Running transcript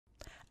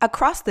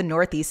Across the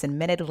Northeast and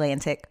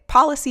Mid-Atlantic,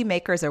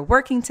 policymakers are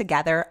working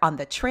together on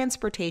the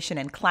Transportation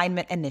and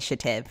Climate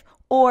Initiative,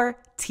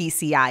 or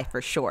TCI for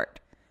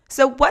short.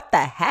 So what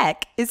the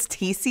heck is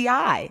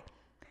TCI?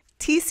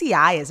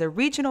 TCI is a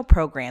regional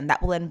program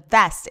that will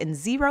invest in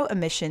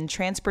zero-emission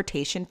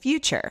transportation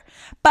future,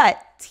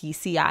 but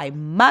TCI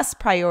must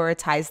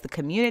prioritize the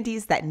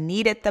communities that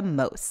need it the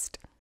most.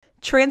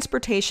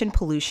 Transportation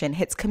pollution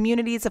hits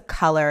communities of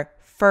color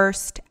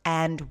first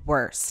and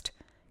worst.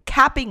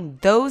 Capping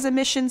those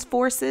emissions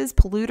forces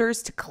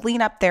polluters to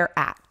clean up their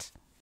act.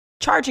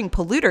 Charging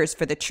polluters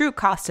for the true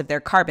cost of their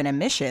carbon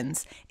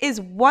emissions is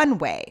one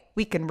way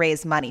we can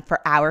raise money for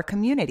our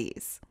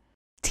communities.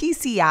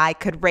 TCI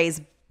could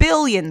raise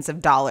billions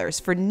of dollars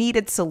for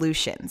needed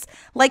solutions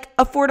like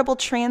affordable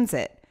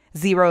transit,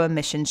 zero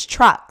emissions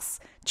trucks,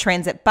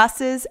 transit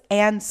buses,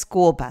 and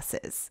school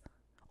buses.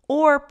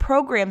 Or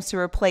programs to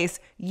replace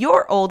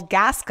your old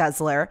gas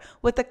guzzler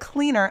with a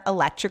cleaner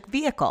electric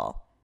vehicle.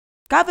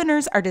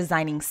 Governors are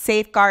designing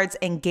safeguards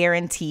and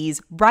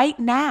guarantees right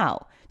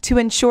now to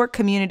ensure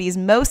communities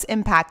most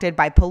impacted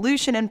by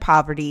pollution and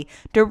poverty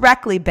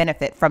directly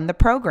benefit from the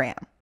program.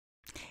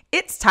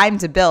 It's time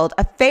to build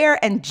a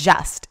fair and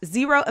just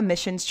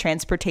zero-emissions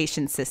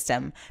transportation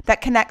system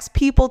that connects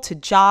people to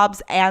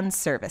jobs and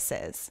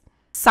services.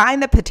 Sign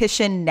the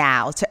petition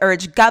now to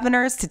urge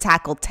governors to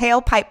tackle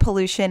tailpipe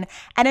pollution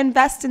and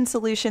invest in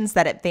solutions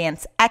that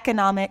advance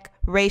economic,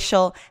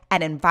 racial,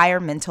 and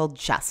environmental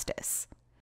justice.